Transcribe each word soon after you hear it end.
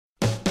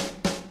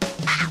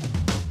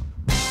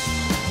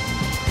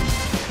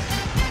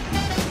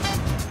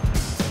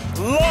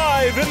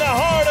Live in the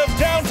heart of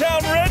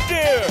downtown Red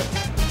Deer,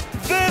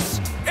 this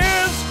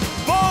is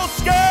Bull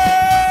Skit!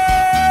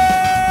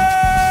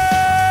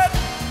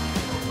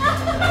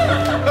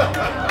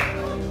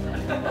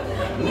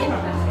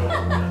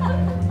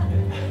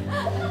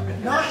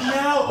 Not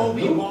now,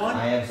 Obi-Wan.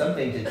 I have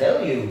something to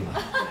tell you.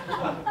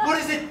 What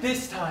is it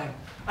this time?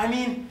 I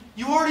mean,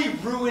 you already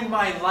ruined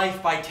my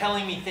life by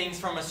telling me things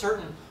from a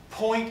certain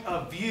point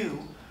of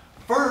view.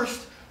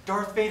 First,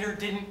 Darth Vader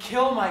didn't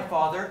kill my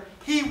father.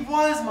 He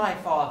was my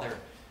father.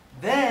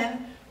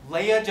 Then,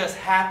 Leia just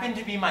happened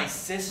to be my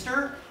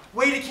sister?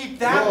 Way to keep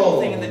that whole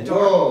thing in the dark.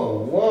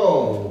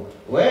 Whoa.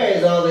 Where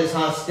is all this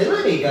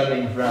hostility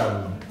coming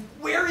from?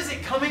 Where is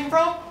it coming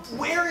from?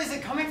 Where is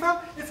it coming from?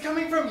 It's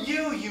coming from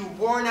you, you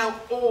worn-out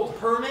old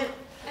hermit.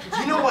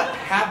 Do you know what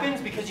happens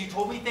because you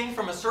told me things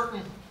from a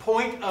certain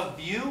point of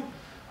view?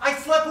 I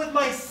slept with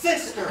my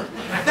sister.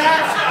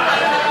 That's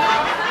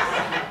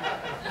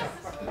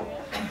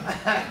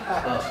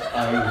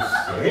Are you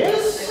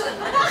serious?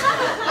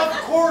 Of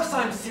course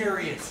I'm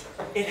serious.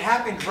 It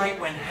happened right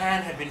when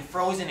Han had been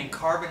frozen in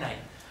carbonite.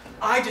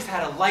 I just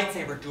had a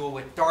lightsaber duel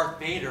with Darth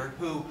Vader,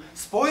 who,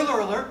 spoiler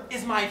alert,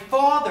 is my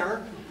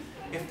father.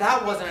 If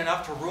that wasn't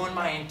enough to ruin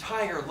my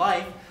entire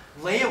life,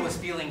 Leia was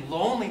feeling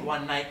lonely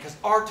one night because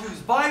R2's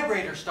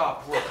vibrator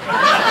stopped working.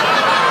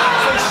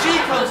 So she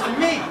comes to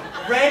me,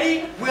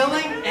 ready,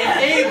 willing, and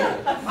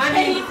able. I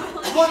mean,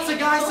 what's a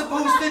guy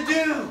supposed to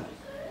do?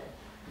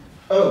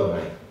 Oh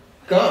my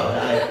God,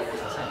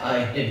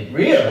 I didn't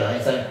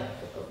realize.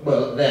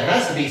 Well, there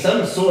has to be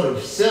some sort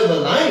of silver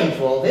lining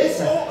to all this.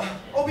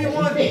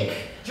 Obi-Wan,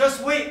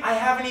 just wait, I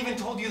haven't even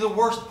told you the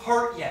worst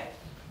part yet.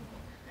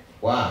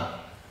 Wow.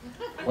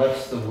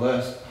 What's the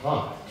worst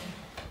part?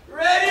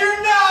 Ready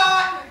or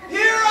not,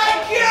 here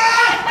I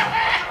come!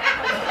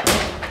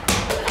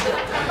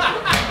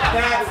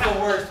 That's the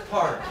worst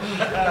part.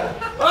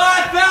 Oh,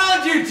 I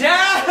found you,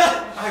 Dad!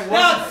 I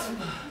wasn't.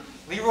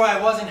 Leroy, I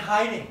wasn't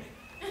hiding.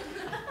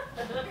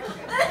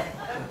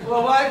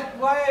 Well, why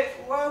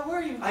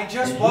were you? I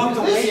just walked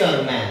away. This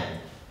young man.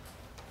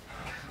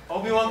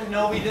 Obi-Wan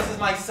Kenobi, this is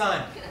my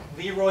son,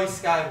 Leroy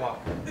Skywalker.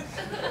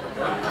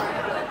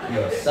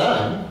 Your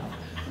son?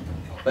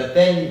 But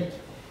then,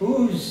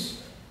 who's...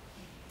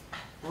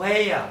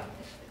 Leia.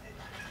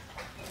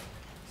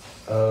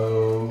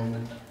 Oh...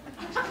 my.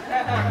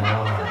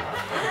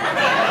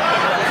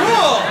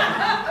 Cool!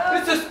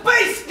 It's a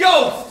space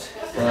ghost!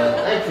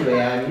 Well, actually,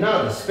 I'm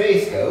not a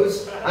space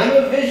ghost. I'm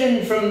a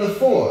vision from the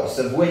Force,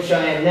 of which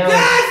I am now...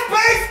 That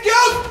space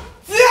ghost!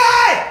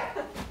 Die!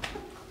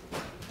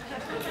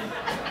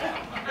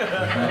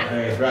 That's not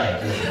very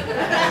bright, is it?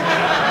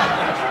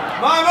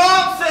 My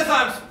mom says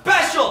I'm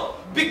special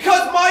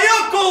because my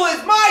uncle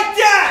is my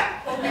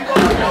dad! Do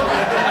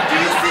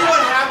you see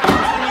what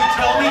happens when you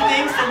tell me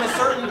things from a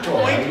certain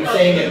point? Are you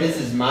saying that this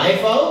is my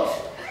fault?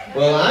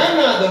 Well, I'm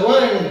not the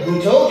one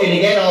who told you to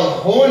get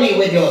all horny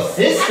with your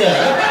sister.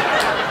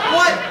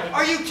 What?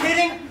 Are you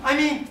kidding? I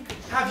mean,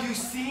 have you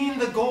seen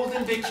the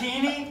golden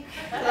bikini?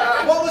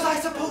 What was I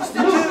supposed to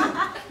do?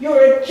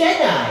 You're a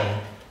Jedi.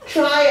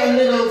 Try a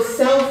little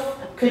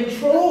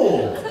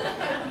self-control.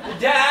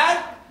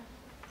 Dad?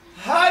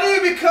 How do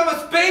you become a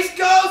space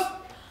ghost?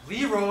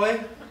 Leroy,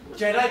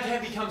 Jedi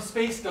can't become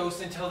space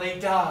ghosts until they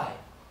die.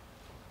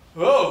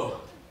 Oh.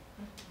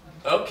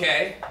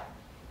 Okay.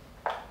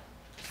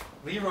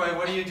 Leroy,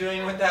 what are you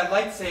doing with that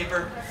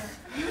lightsaber?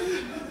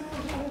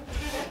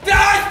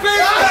 Dad, space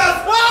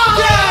ghost!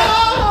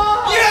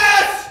 Dad!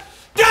 Yes!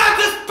 Dad's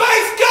a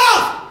space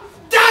ghost!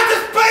 Dad's a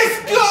space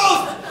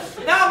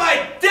ghost! Now my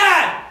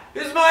dad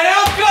is my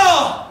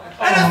uncle!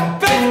 And a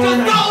space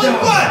ghost all in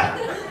one!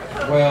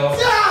 Well,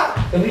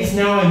 at least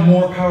now I'm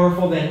more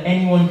powerful than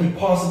anyone could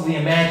possibly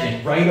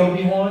imagine, right,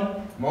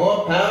 Obi-Wan?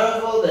 More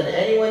powerful than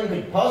anyone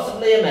could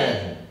possibly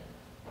imagine.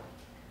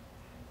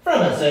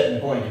 From a certain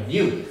point of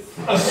view.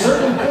 A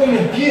certain point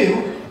of view?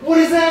 What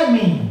does that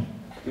mean?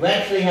 You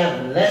actually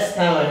have less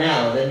power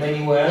now than when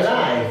you were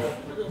alive.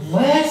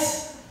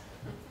 Less?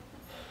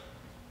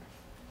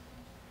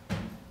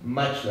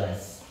 Much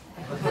less.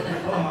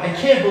 Oh, I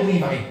can't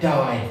believe I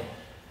died.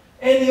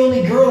 And the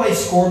only girl I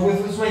scored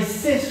with was my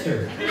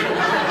sister. Wait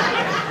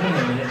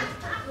a minute.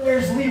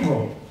 Where's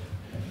Leroy?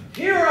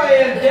 Here I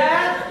am,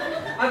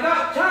 Dad! I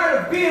got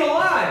tired of being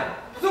alive,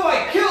 so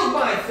I killed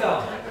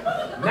myself!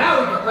 Now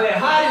we can play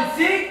hide and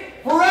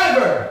seek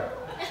forever!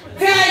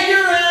 Tag,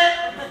 you're it!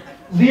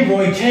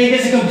 Leroy, tag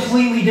is a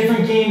completely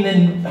different game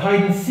than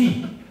hide and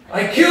seek.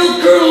 I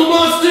killed Colonel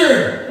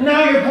Mustard!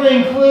 Now you're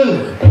playing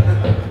Clue.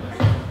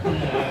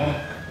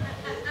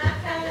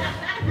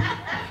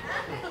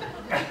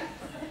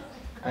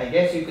 I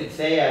guess you could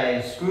say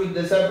I screwed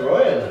this up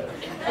royally.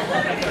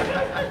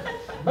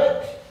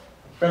 But,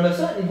 from a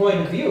certain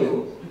point of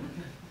view,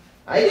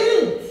 I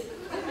didn't.